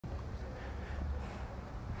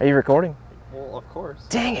Are you recording? Well, of course.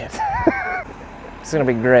 Dang it. It's gonna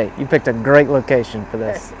be great. You picked a great location for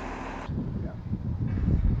this. Yeah.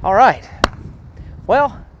 All right.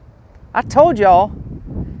 Well, I told y'all.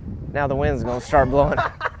 Now the wind's gonna start blowing.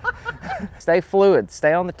 Stay fluid,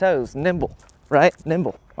 stay on the toes, nimble, right?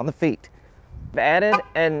 Nimble on the feet. Added,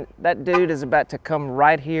 and that dude is about to come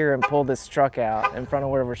right here and pull this truck out in front of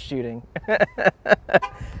where we're shooting.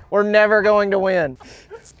 We're never going to win.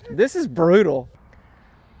 This is brutal.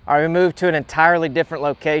 All right, we moved to an entirely different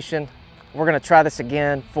location. We're gonna try this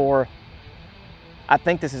again for, I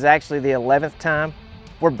think this is actually the 11th time.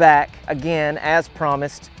 We're back again, as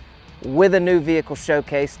promised, with a new vehicle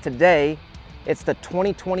showcase. Today, it's the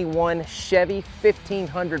 2021 Chevy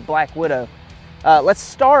 1500 Black Widow. Let's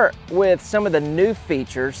start with some of the new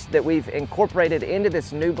features that we've incorporated into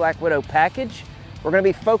this new Black Widow package. We're gonna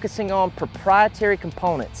be focusing on proprietary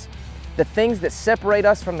components, the things that separate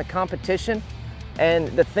us from the competition, and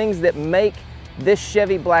the things that make this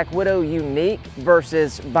Chevy Black Widow unique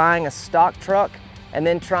versus buying a stock truck and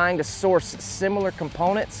then trying to source similar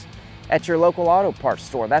components at your local auto parts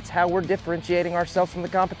store. That's how we're differentiating ourselves from the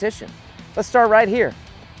competition. Let's start right here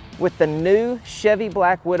with the new Chevy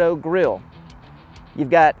Black Widow grille.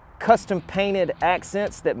 You've got custom painted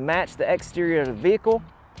accents that match the exterior of the vehicle.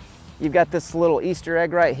 You've got this little Easter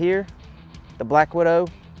egg right here, the Black Widow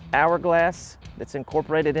hourglass that's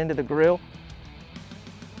incorporated into the grille.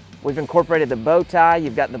 We've incorporated the bow tie.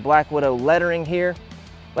 You've got the Black Widow lettering here.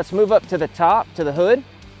 Let's move up to the top, to the hood.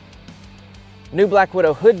 New Black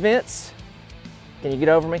Widow hood vents. Can you get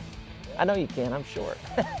over me? I know you can, I'm short.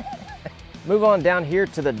 Move on down here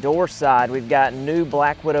to the door side. We've got new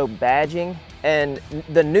Black Widow badging, and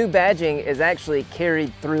the new badging is actually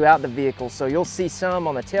carried throughout the vehicle. So you'll see some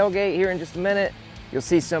on the tailgate here in just a minute. You'll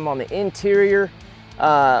see some on the interior,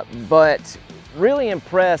 but really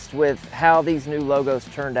impressed with how these new logos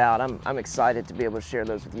turned out. I'm excited to be able to share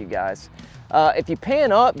those with you guys. If you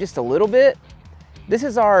pan up just a little bit, this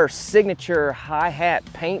is our signature hi-hat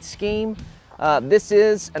paint scheme. This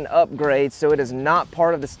is an upgrade, so it is not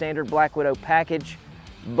part of the standard Black Widow package,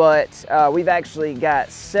 but we've actually got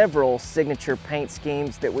several signature paint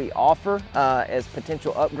schemes that we offer as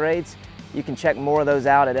potential upgrades. You can check more of those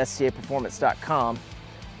out at scaperformance.com.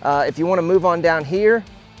 If you want to move on down here,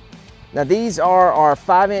 now these are our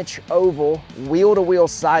 5-inch oval wheel-to-wheel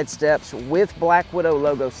side steps with Black Widow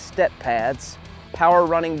logo step pads. Power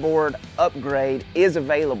running board upgrade is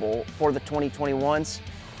available for the 2021s.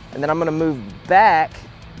 And then I'm gonna move back.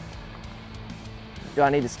 Do I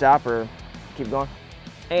need to stop or keep going?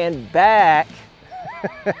 And back.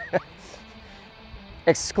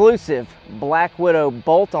 Exclusive Black Widow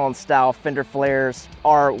bolt-on style fender flares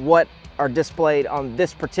are what are displayed on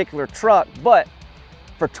this particular truck, but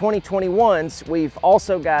for 2021s, we've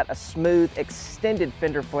also got a smooth extended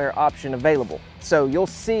fender flare option available. So you'll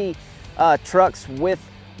see trucks with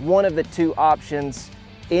one of the two options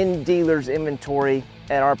in dealers' inventory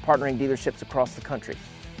at our partnering dealerships across the country.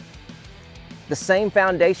 The same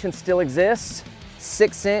foundation still exists,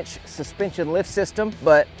 6-inch suspension lift system,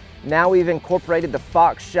 but now we've incorporated the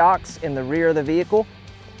Fox shocks in the rear of the vehicle.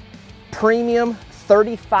 Premium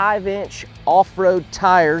 35-inch off-road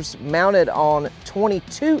tires mounted on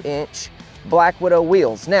 22-inch Black Widow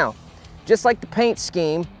wheels. Now, just like the paint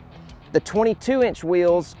scheme, the 22-inch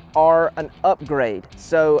wheels are an upgrade.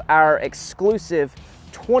 So our exclusive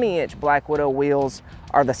 20-inch Black Widow wheels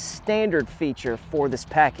are the standard feature for this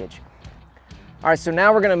package. All right, so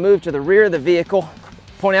now we're gonna move to the rear of the vehicle,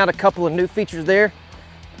 point out a couple of new features there.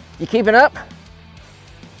 You keeping up?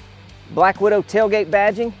 Black Widow tailgate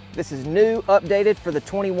badging. This is new, updated for the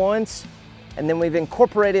 21s. And then we've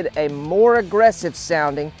incorporated a more aggressive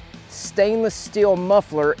sounding stainless steel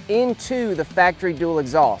muffler into the factory dual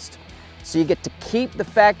exhaust. So you get to keep the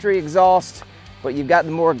factory exhaust, but you've got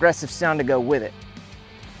the more aggressive sound to go with it.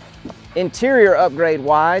 Interior upgrade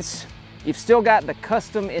wise, you've still got the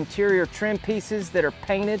custom interior trim pieces that are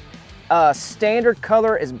painted. Standard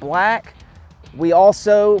color is black. We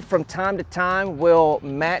also, from time to time, will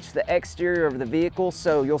match the exterior of the vehicle,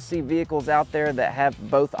 so you'll see vehicles out there that have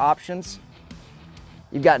both options.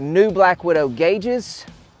 You've got new Black Widow gauges,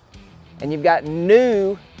 and you've got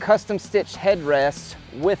new custom stitched headrests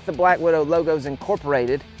with the Black Widow logos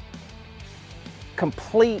incorporated.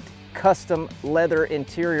 Complete custom leather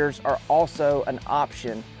interiors are also an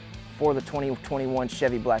option for the 2021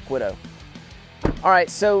 Chevy Black Widow. All right,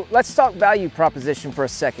 so let's talk value proposition for a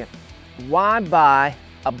second. Why buy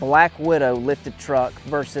a Black Widow lifted truck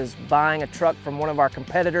versus buying a truck from one of our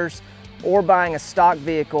competitors or buying a stock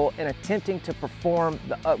vehicle and attempting to perform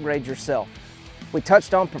the upgrade yourself? We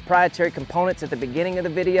touched on proprietary components at the beginning of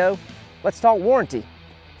the video. Let's talk warranty.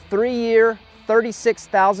 3-year,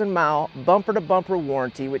 36,000-mile bumper-to-bumper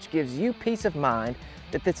warranty, which gives you peace of mind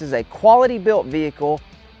that this is a quality-built vehicle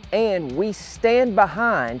and we stand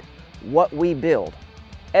behind what we build.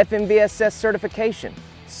 FMVSS certification,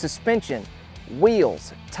 suspension,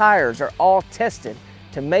 wheels, tires are all tested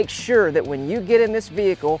to make sure that when you get in this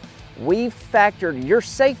vehicle, we've factored your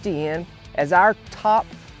safety in as our top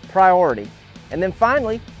priority. And then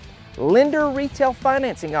finally, lender retail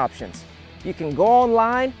financing options. You can go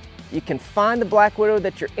online, you can find the Black Widow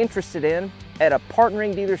that you're interested in at a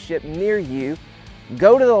partnering dealership near you,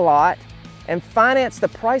 go to the lot, and finance the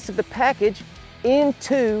price of the package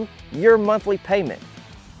into your monthly payment.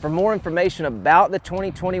 For more information about the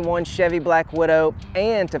 2021 Chevy Black Widow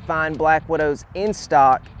and to find Black Widows in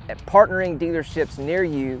stock at partnering dealerships near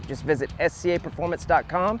you, just visit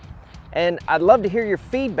scaperformance.com. And I'd love to hear your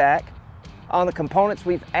feedback on the components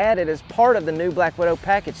we've added as part of the new Black Widow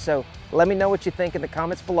package. So let me know what you think in the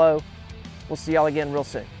comments below. We'll see y'all again real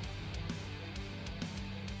soon.